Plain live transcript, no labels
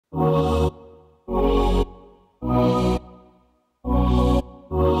Hey,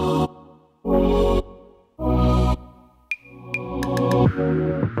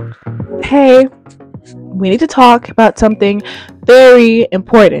 we need to talk about something very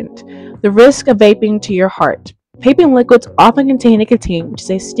important: the risk of vaping to your heart. Vaping liquids often contain nicotine, which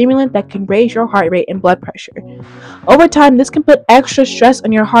is a stimulant that can raise your heart rate and blood pressure. Over time, this can put extra stress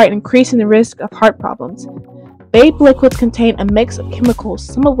on your heart, increasing the risk of heart problems. Vape liquids contain a mix of chemicals,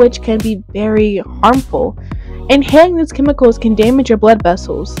 some of which can be very harmful. Inhaling these chemicals can damage your blood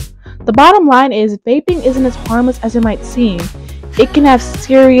vessels. The bottom line is, vaping isn't as harmless as it might seem. It can have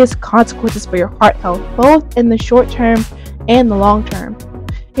serious consequences for your heart health, both in the short term and the long term.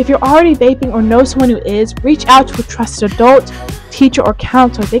 If you're already vaping or know someone who is, reach out to a trusted adult, teacher, or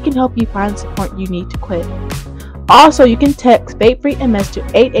counselor. They can help you find the support you need to quit. Also, you can text VAPEFREEMS to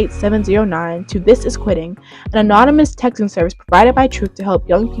 88709 to This Is Quitting, an anonymous texting service provided by Truth to help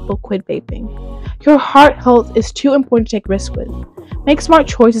young people quit vaping. Your heart health is too important to take risks with. Make smart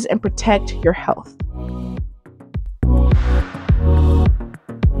choices and protect your health.